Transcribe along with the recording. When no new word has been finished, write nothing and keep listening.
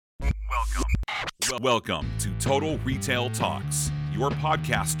Welcome to Total Retail Talks, your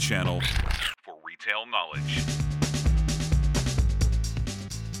podcast channel for retail knowledge.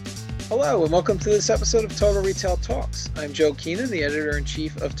 Hello, and welcome to this episode of Total Retail Talks. I'm Joe Keenan, the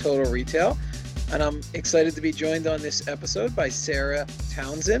editor-in-chief of Total Retail, and I'm excited to be joined on this episode by Sarah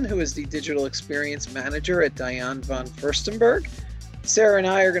Townsend, who is the Digital Experience Manager at Diane von Furstenberg. Sarah and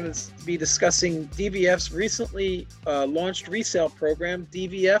I are going to be discussing DVF's recently launched resale program,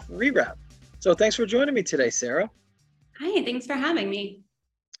 DVF ReWrap. So thanks for joining me today, Sarah. Hi, thanks for having me.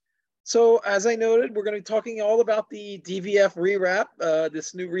 So as I noted, we're going to be talking all about the DVF ReWrap,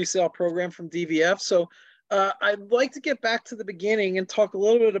 this new resale program from DVF. So I'd like to get back to the beginning and talk a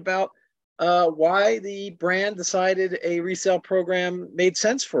little bit about why the brand decided a resale program made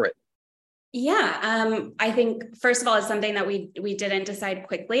sense for it. Yeah, I think, first of all, it's something that we didn't decide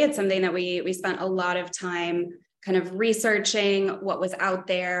quickly. It's something that we spent a lot of time kind of researching what was out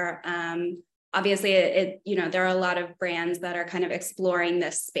there. Obviously, there are a lot of brands that are kind of exploring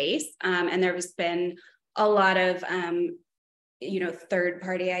this space, and there's been a lot of,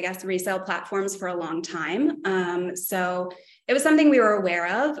 third-party, I guess, resale platforms for a long time. So it was something we were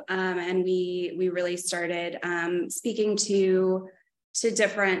aware of, and we really started speaking to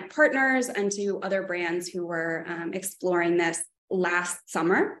different partners and to other brands who were exploring this last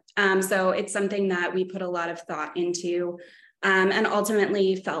summer. So it's something that we put a lot of thought into. And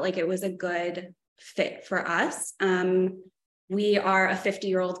ultimately felt like it was a good fit for us. We are a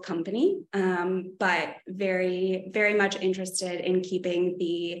 50-year-old company, but very, very much interested in keeping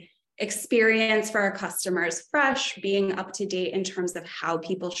the experience for our customers fresh, being up to date in terms of how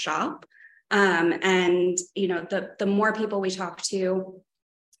people shop. And the more people we talk to,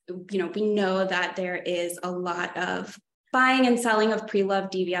 we know that there is a lot of buying and selling of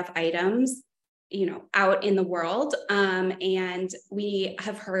pre-loved DVF items out in the world. And we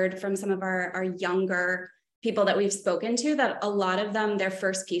have heard from some of our younger people that we've spoken to that a lot of them, their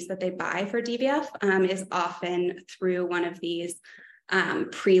first piece that they buy for DVF is often through one of these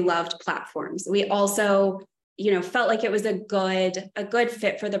pre-loved platforms. We also, felt like it was a good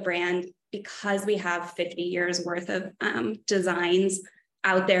fit for the brand because we have 50 years worth of designs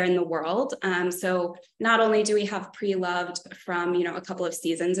out there in the world. So not only do we have pre-loved from, a couple of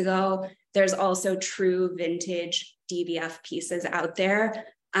seasons ago, there's also true vintage DVF pieces out there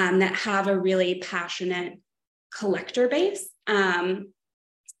that have a really passionate collector base. And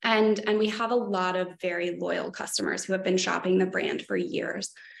we have a lot of very loyal customers who have been shopping the brand for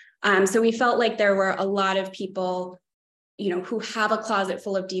years. So we felt like there were a lot of people, who have a closet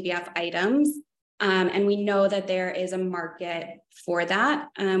full of DVF items. And we know that there is a market for that.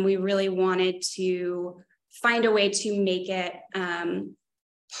 We really wanted to find a way to make it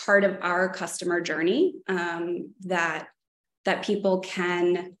part of our customer journey, that people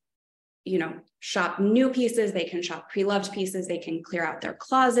can, shop new pieces, they can shop pre-loved pieces, they can clear out their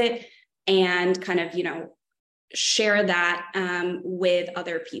closet and kind of, share that with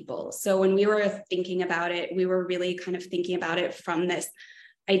other people. So when we were thinking about it, we were really kind of thinking about it from this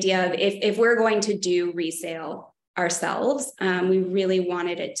idea of if we're going to do resale ourselves, we really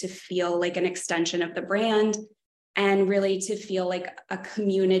wanted it to feel like an extension of the brand and really to feel like a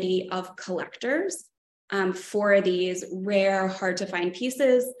community of collectors for these rare, hard to find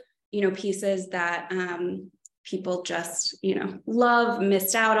pieces, pieces that people just, love,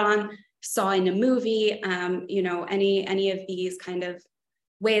 missed out on, saw in a movie, any of these kind of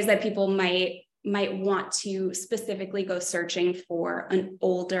ways that people might want to specifically go searching for an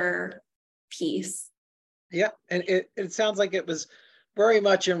older piece. Yeah, and it sounds like it was very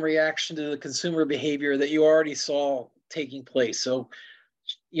much in reaction to the consumer behavior that you already saw taking place. So,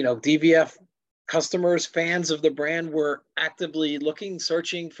 DVF customers, fans of the brand were actively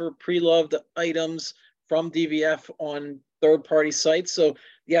searching for pre-loved items from DVF on third-party sites. So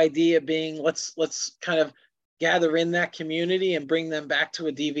the idea being let's kind of gather in that community and bring them back to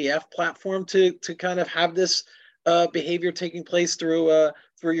a DVF platform to kind of have this behavior taking place through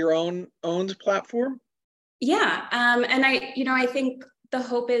your owned platform. Yeah, and I think the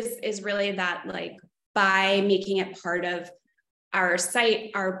hope is really that, like, by making it part of our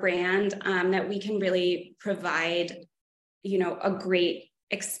site, our brand, that we can really provide, a great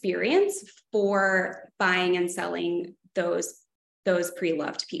experience for buying and selling those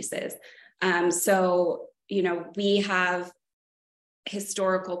pre-loved pieces. So, we have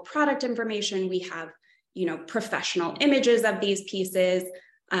historical product information, we have, professional images of these pieces,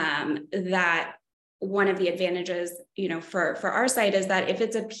 that one of the advantages, for our site is that if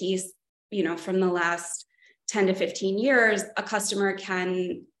it's a piece, from the last 10 to 15 years, a customer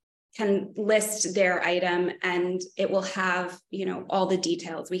can list their item, and it will have, all the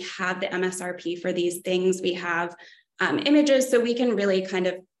details. We have the MSRP for these things. We have images, so we can really kind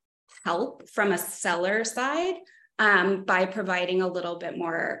of help from a seller side by providing a little bit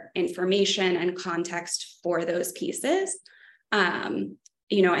more information and context for those pieces.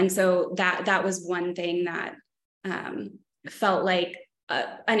 And so that was one thing that felt like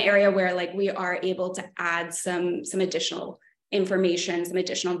an area where like we are able to add some additional information, some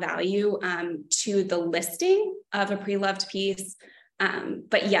additional value to the listing of a pre-loved piece.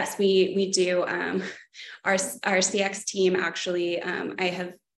 But yes, we do. Our CX team actually,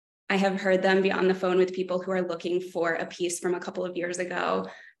 I have heard them be on the phone with people who are looking for a piece from a couple of years ago.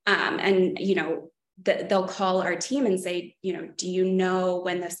 And, they'll call our team and say, do you know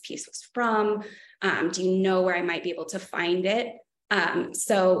when this piece was from? Do you know where I might be able to find it?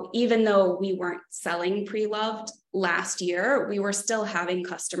 So even though we weren't selling pre-loved last year, we were still having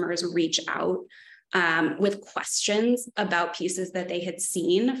customers reach out with questions about pieces that they had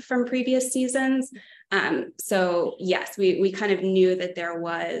seen from previous seasons. So yes, we kind of knew that there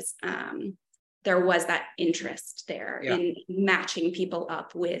was that interest there in matching people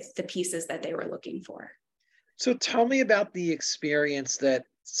up with the pieces that they were looking for. So tell me about the experience that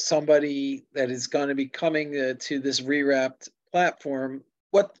somebody that is going to be coming to this ReWrapped platform.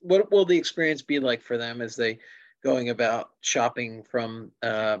 What will the experience be like for them as they going about shopping from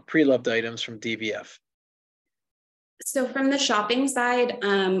pre-loved items from DVF? So from the shopping side,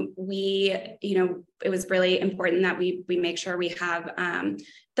 it was really important that we make sure we have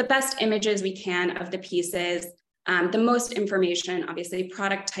the best images we can of the pieces, the most information, obviously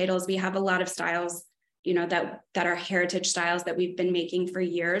product titles. We have a lot of styles, that are heritage styles that we've been making for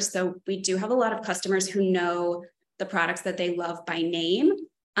years. So we do have a lot of customers who know the products that they love by name.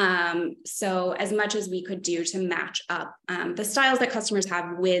 So as much as we could do to match up the styles that customers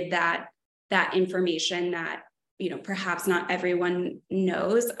have with that information that, perhaps not everyone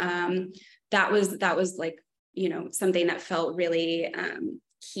knows, that was like, something that felt really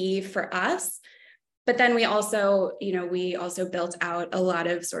key for us. But then we also built out a lot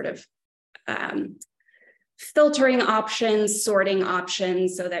of sort of filtering options, sorting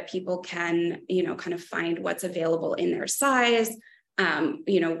options, so that people can, kind of find what's available in their size,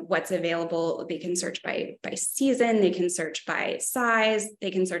 what's available. They can search by season, they can search by size,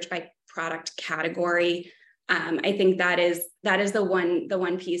 they can search by product category. I think that is the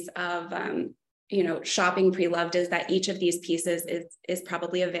one piece of, shopping pre-loved, is that each of these pieces is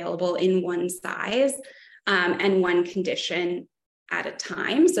probably available in one size and one condition at a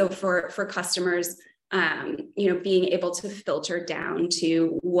time. So for customers, being able to filter down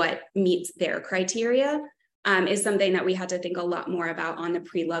to what meets their criteria is something that we had to think a lot more about on the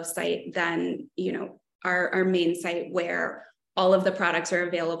pre-loved site than, our main site, where all of the products are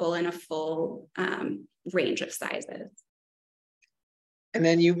available in a full range of sizes. And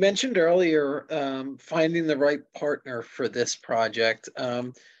then you mentioned earlier finding the right partner for this project.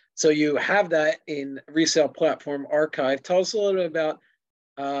 So you have that in resale platform Archive. Tell us a little bit about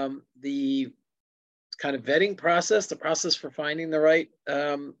the kind of vetting process, the process for finding the right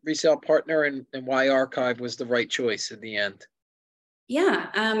resale partner, and why Archive was the right choice in the end. Yeah,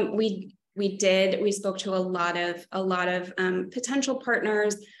 we spoke to a lot of potential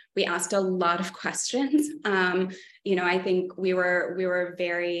partners. We asked a lot of questions. I think we were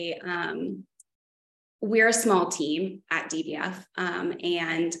very, we're a small team at DVF,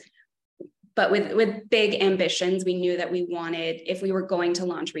 but with big ambitions. We knew that we wanted, if we were going to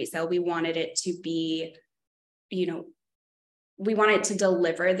launch resale, we wanted it to be, we wanted to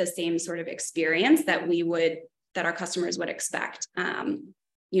deliver the same sort of experience that our customers would expect,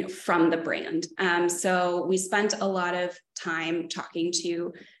 from the brand. So we spent a lot of time talking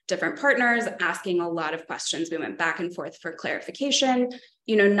to different partners, asking a lot of questions. We went back and forth for clarification,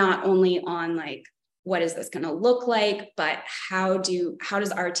 not only on like, what is this going to look like, but how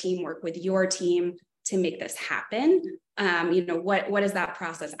does our team work with your team to make this happen? What is that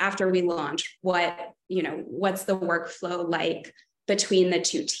process after we launch? What's the workflow like between the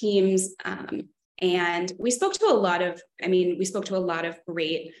two teams? And we spoke to a lot of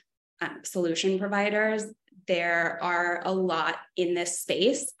great solution providers. There are a lot in this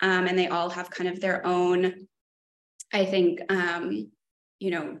space, and they all have kind of their own, I think,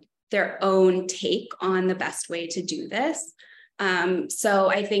 their own take on the best way to do this. So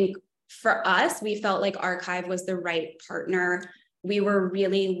I think for us, we felt like Archive was the right partner. We were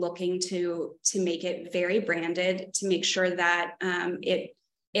really looking to make it very branded, to make sure that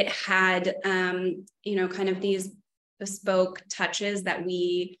it had, kind of these bespoke touches that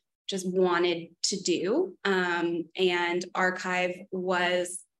we just wanted to do. And Archive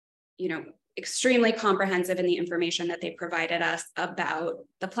was extremely comprehensive in the information that they provided us about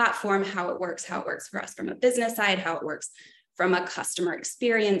the platform, how it works for us from a business side, how it works from a customer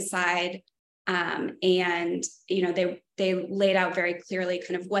experience side. And, they laid out very clearly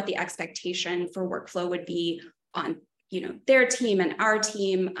kind of what the expectation for workflow would be on, their team and our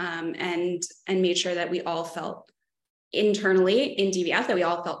team, and made sure that we all felt internally in DVF that we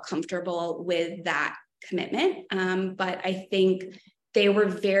all felt comfortable with that commitment. But I think they were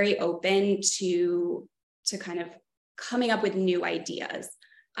very open to kind of coming up with new ideas,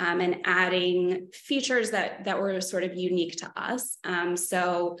 and adding features that were sort of unique to us.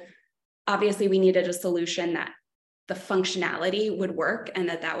 So obviously we needed a solution that the functionality would work and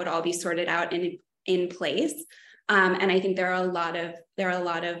that would all be sorted out in place. And I think there are a lot of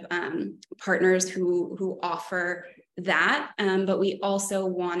partners who offer that, but we also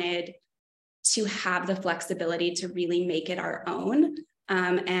wanted to have the flexibility to really make it our own.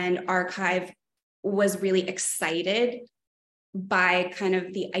 And Archive was really excited by kind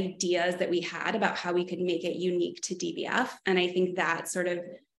of the ideas that we had about how we could make it unique to DVF. And I think that sort of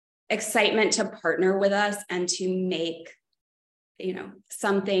excitement to partner with us and to make,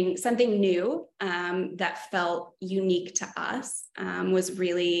 something new that felt unique to us was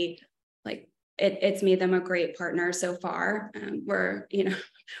really like, it's made them a great partner so far. We're in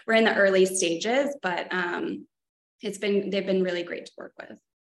the early stages, but they've been really great to work with.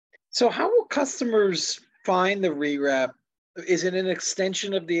 So how will customers find the ReWrap? Is it an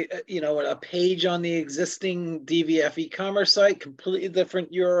extension of the, a page on the existing DVF e-commerce site, completely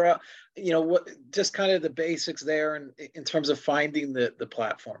different URL? What, just kind of the basics there in terms of finding the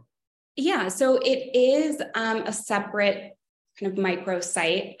platform. Yeah, so it is a separate kind of micro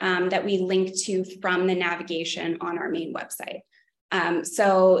site that we link to from the navigation on our main website.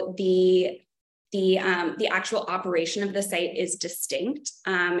 So the actual operation of the site is distinct,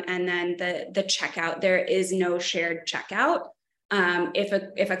 and then the checkout, there is no shared checkout.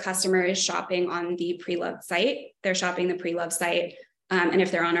 If a customer is shopping on the pre-loved site, they're shopping the pre-loved site, and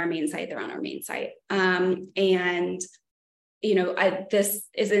if they're on our main site, they're on our main site. This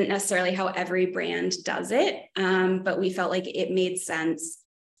isn't necessarily how every brand does it, but we felt like it made sense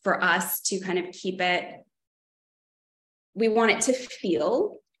for us to kind of keep it. We want it to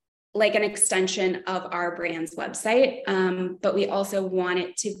feel like an extension of our brand's website, but we also want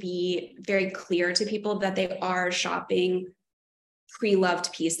it to be very clear to people that they are shopping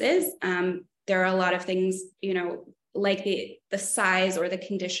pre-loved pieces. There are a lot of things, like the size or the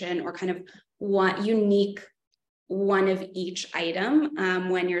condition or kind of unique one of each item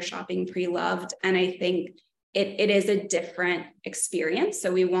when you're shopping pre-loved. And I think it is a different experience.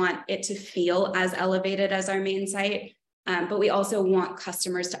 So we want it to feel as elevated as our main site. But we also want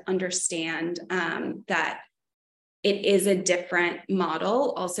customers to understand that it is a different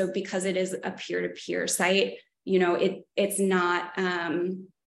model also because it is a peer-to-peer site. It's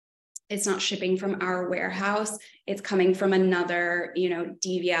not shipping from our warehouse. It's coming from another,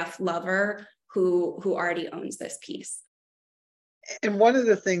 DVF lover who already owns this piece. And one of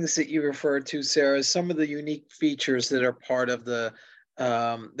the things that you referred to, Sarah, is some of the unique features that are part of the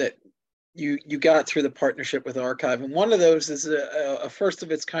that you got through the partnership with Archive. And one of those is a first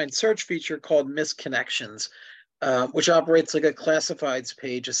of its kind search feature called Misconnections, which operates like a classifieds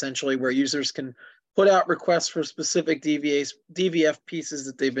page, essentially, where users can put out requests for specific DVF pieces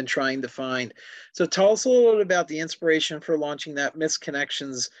that they've been trying to find. So tell us a little bit about the inspiration for launching that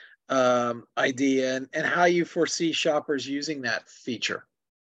Misconnections idea and how you foresee shoppers using that feature.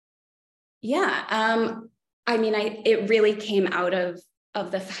 Yeah, it really came out of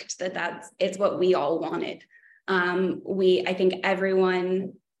the fact that it's what we all wanted. I think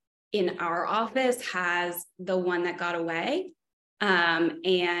everyone in our office has the one that got away.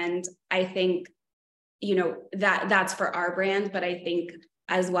 And I think, that's for our brand, but I think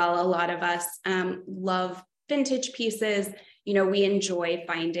as well, a lot of us love vintage pieces. We enjoy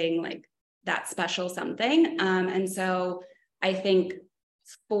finding like that special something. And so I think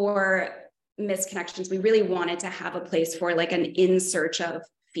for Misconnections, we really wanted to have a place for like an in search of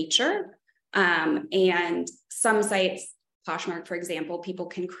feature. And some sites, Poshmark, for example, people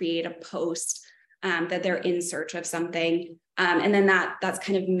can create a post that they're in search of something. And then that's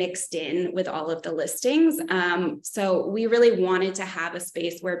kind of mixed in with all of the listings. So we really wanted to have a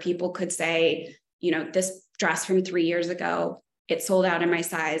space where people could say, this dress from 3 years ago, it sold out in my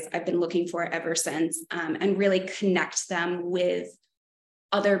size. I've been looking for it ever since, and really connect them with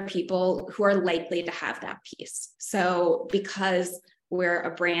other people who are likely to have that piece. So because we're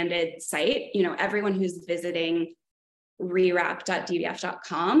a branded site, everyone who's visiting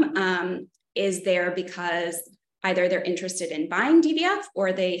rewrap.dvf.com is there because either they're interested in buying DVF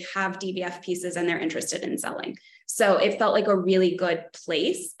or they have DVF pieces and they're interested in selling. So it felt like a really good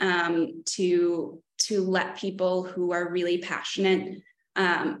place to let people who are really passionate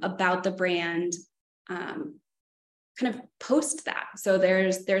about the brand kind of post that. So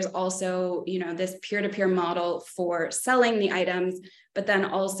there's also, you know, this peer-to-peer model for selling the items, but then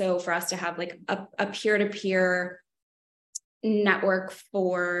also for us to have like a peer-to-peer network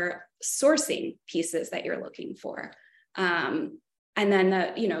for sourcing pieces that you're looking for. And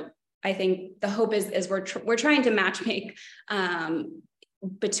then I think the hope is we're trying to match make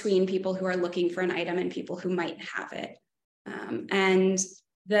between people who are looking for an item and people who might have it. And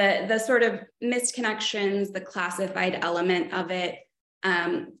the sort of missed connections, the classified element of it,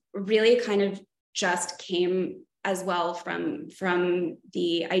 really kind of just came as well from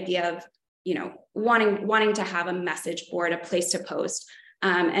the idea of, you know, wanting to have a message board, a place to post.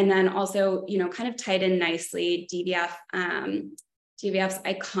 And then also, you know, kind of tied in nicely, DVF's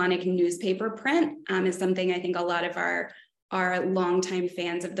iconic newspaper print is something I think a lot of our longtime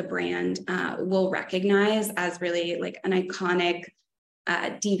fans of the brand will recognize as really like an iconic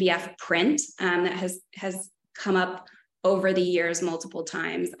DVF print that has come up over the years multiple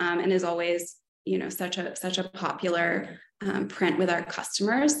times and is always, you know, such a popular print with our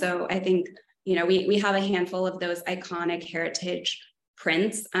customers. So I think, you know, we have a handful of those iconic heritage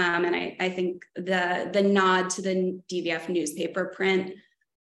prints, and I think the nod to the DVF newspaper print,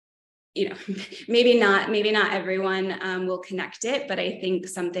 you know, maybe not everyone will connect it, but I think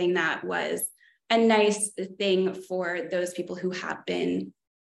something that was a nice thing for those people who have been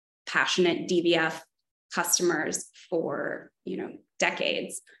passionate DVF customers for, you know,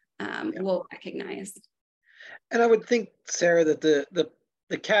 decades will recognize. And I would think, Sarah, that the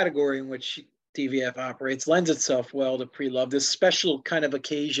category in which DVF operates lends itself well to pre-love, this special kind of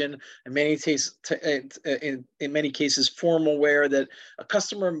occasion, in many cases formal wear that a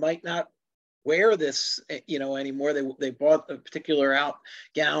customer might not wear this, you know, anymore. They bought a particular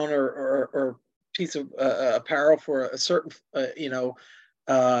gown or piece of apparel for a certain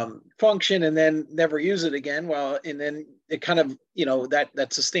function and then never use it again. And then it kind of, you know, that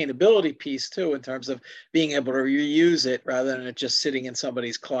sustainability piece too, in terms of being able to reuse it rather than it just sitting in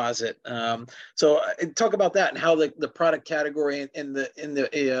somebody's closet. So talk about that and how the product category and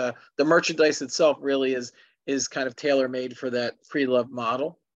the merchandise itself really is kind of tailor-made for that pre-love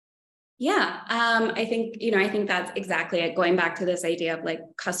model. Yeah, I think that's exactly it. Going back to this idea of like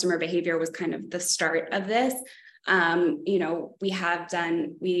customer behavior was kind of the start of this. You know, we had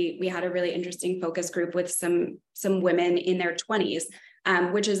a really interesting focus group with some women in their 20s,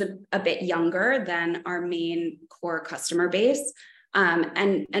 which is a bit younger than our main core customer base.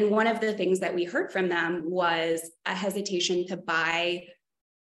 And one of the things that we heard from them was a hesitation to buy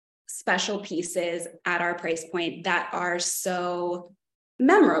special pieces at our price point that are so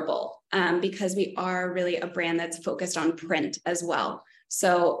memorable, because we are really a brand that's focused on print as well.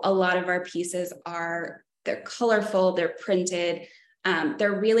 So a lot of our pieces they're colorful, they're printed,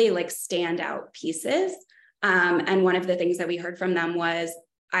 they're really like standout pieces. And one of the things that we heard from them was,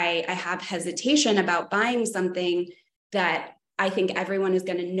 I have hesitation about buying something that I think everyone is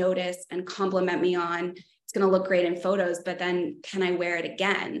going to notice and compliment me on. It's going to look great in photos, but then can I wear it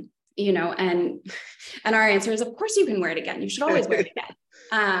again? You know, and our answer is, of course you can wear it again. You should always wear it again.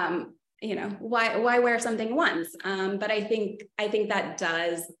 You know, why wear something once? But I think that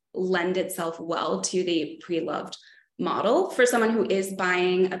does lend itself well to the pre-loved model for someone who is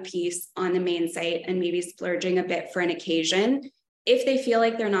buying a piece on the main site and maybe splurging a bit for an occasion. If they feel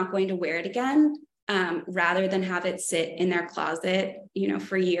like they're not going to wear it again, rather than have it sit in their closet, you know,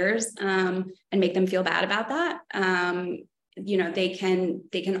 for years, and make them feel bad about that, you know, they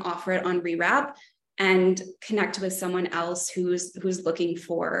can offer it on ReWrap and connect with someone else who's looking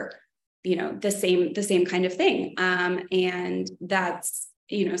for, you know, the same kind of thing. And that's,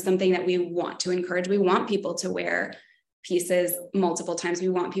 you know, something that we want to encourage. We want people to wear pieces multiple times. We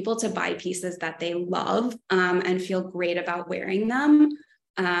want people to buy pieces that they love, and feel great about wearing them.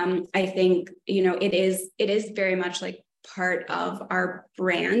 I think, you know, it is very much like part of our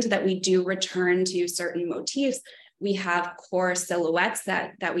brand that we do return to certain motifs. We have core silhouettes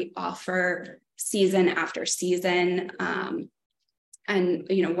that we offer season after season. And,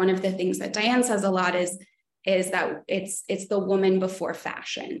 you know, one of the things that Diane says a lot is that it's the woman before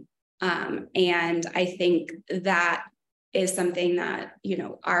fashion. And I think that is something that, you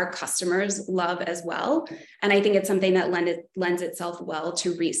know, our customers love as well. And I think it's something that lends itself well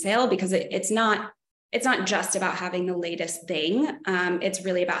to resale, because it's not just about having the latest thing. It's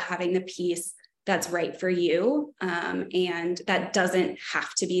really about having the piece that's right for you. And that doesn't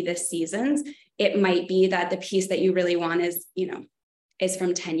have to be this season's. it might be that the piece that you really want is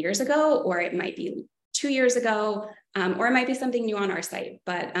from 10 years ago, or it might be 2 years ago, or it might be something new on our site.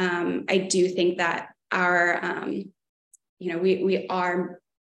 But I do think that we are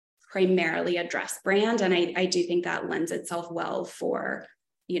primarily a dress brand. And I do think that lends itself well for,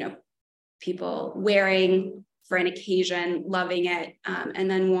 people wearing for an occasion, loving it, and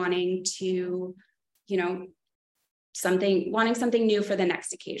then wanting something new for the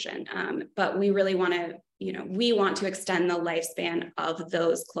next occasion. But we really want to, we want to extend the lifespan of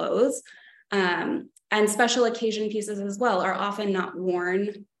those clothes. And special occasion pieces as well are often not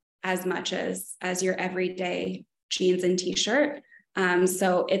worn as much as your everyday jeans and t-shirt.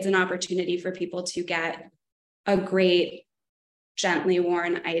 So it's an opportunity for people to get a great, gently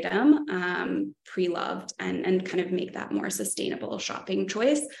worn item, pre-loved, and kind of make that more sustainable shopping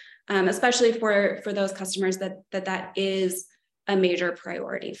choice, especially for those customers that is a major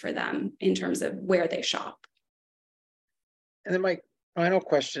priority for them in terms of where they shop. And then my final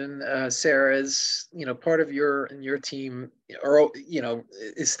question, Sarah, is, part of your team, or,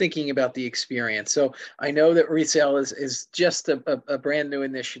 is thinking about the experience. So I know that resale is just a brand new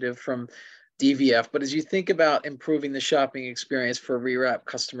initiative from DVF, but as you think about improving the shopping experience for ReWrap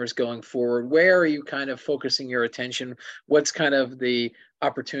customers going forward, where are you kind of focusing your attention? What's kind of the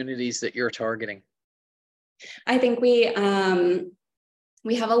opportunities that you're targeting? I think we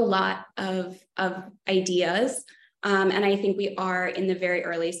have a lot of ideas. And I think we are in the very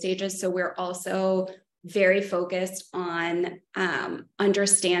early stages. So we're also very focused on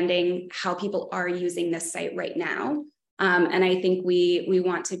understanding how people are using this site right now. And I think we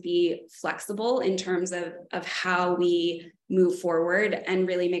want to be flexible in terms of how we move forward and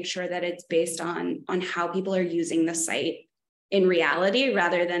really make sure that it's based on how people are using the site in reality,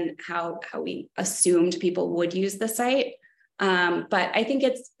 rather than how we assumed people would use the site. But I think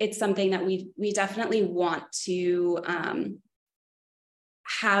it's something that we definitely want to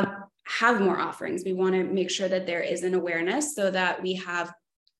have more offerings. We want to make sure that there is an awareness so that we have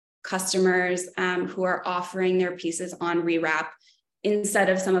customers who are offering their pieces on ReWrap instead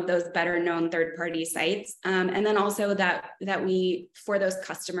of some of those better known third-party sites. And then also that we, for those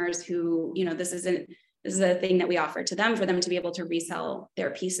customers who, this is a thing that we offer to them, for them to be able to resell their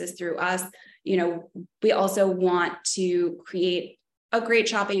pieces through us. We also want to create a great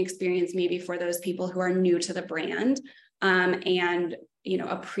shopping experience, maybe for those people who are new to the brand. And,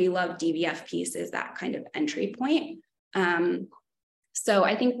 a pre-loved DVF piece is that kind of entry point. So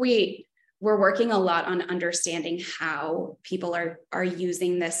I think we're working a lot on understanding how people are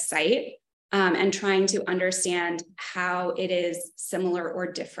using this site, and trying to understand how it is similar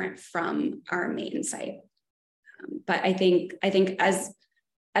or different from our main site. But I think as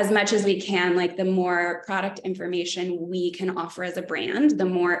much as we can, like, the more product information we can offer as a brand, the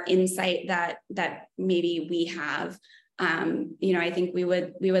more insight that maybe we have. I think we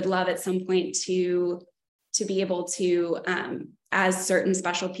would love at some point to be able to, as certain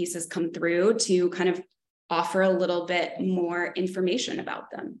special pieces come through, to kind of offer a little bit more information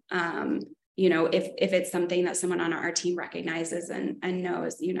about them. If it's something that someone on our team recognizes and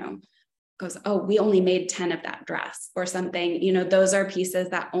knows, goes, oh, we only made 10 of that dress or something, those are pieces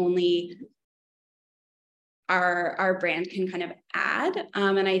that only our brand can kind of add.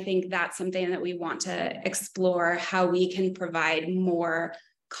 And I think that's something that we want to explore, how we can provide more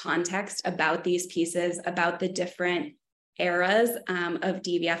context about these pieces, about the different eras of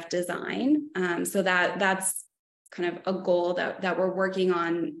DVF design. So that's kind of a goal that we're working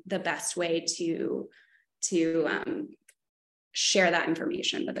on, the best way to share that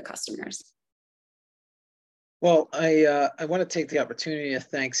information with the customers. Well, I want to take the opportunity to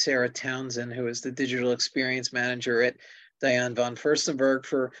thank Sarah Townsend, who is the digital experience manager at Diane von Furstenberg,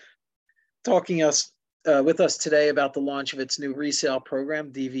 for talking with us today about the launch of its new resale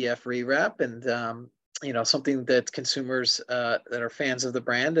program, DVF ReWrap, and something that consumers that are fans of the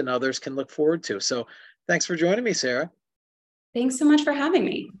brand and others can look forward to. So thanks for joining me, Sarah. Thanks so much for having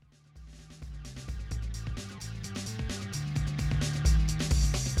me.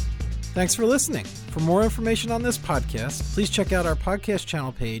 Thanks for listening. For more information on this podcast, please check out our podcast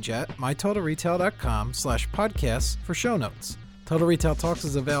channel page at mytotalretail.com/podcasts for show notes. Total Retail Talks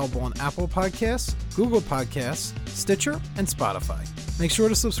is available on Apple Podcasts, Google Podcasts, Stitcher, and Spotify. Make sure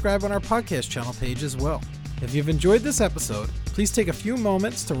to subscribe on our podcast channel page as well. If you've enjoyed this episode, please take a few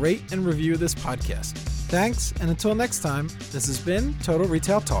moments to rate and review this podcast. Thanks, and until next time, this has been Total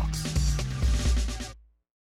Retail Talks.